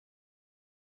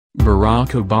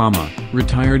Barack Obama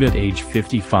retired at age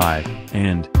 55,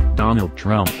 and Donald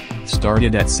Trump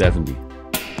started at 70.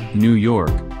 New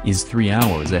York is 3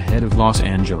 hours ahead of Los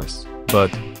Angeles, but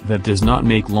that does not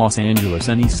make Los Angeles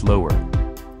any slower.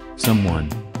 Someone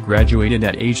graduated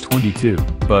at age 22,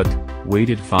 but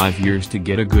waited 5 years to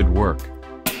get a good work.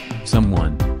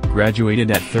 Someone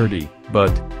graduated at 30,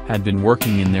 but had been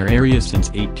working in their area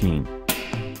since 18.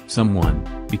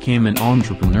 Someone became an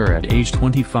entrepreneur at age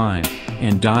 25,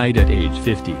 and died at age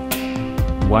 50.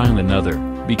 While another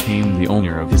became the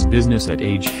owner of his business at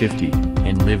age 50,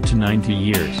 and lived to 90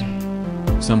 years.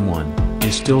 Someone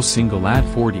is still single at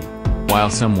 40, while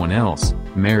someone else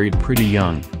married pretty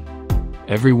young.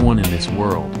 Everyone in this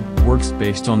world works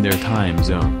based on their time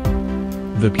zone.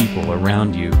 The people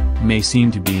around you may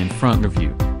seem to be in front of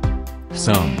you.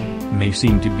 Some may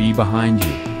seem to be behind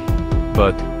you.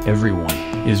 But everyone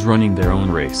is running their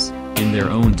own race, in their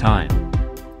own time.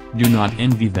 Do not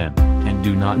envy them, and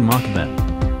do not mock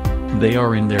them. They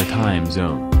are in their time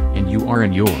zone, and you are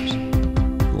in yours.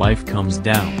 Life comes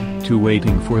down to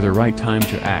waiting for the right time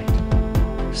to act.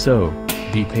 So,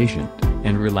 be patient,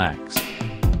 and relax.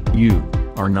 You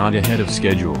are not ahead of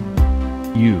schedule.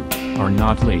 You are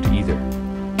not late either.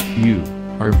 You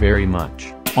are very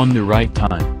much on the right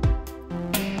time.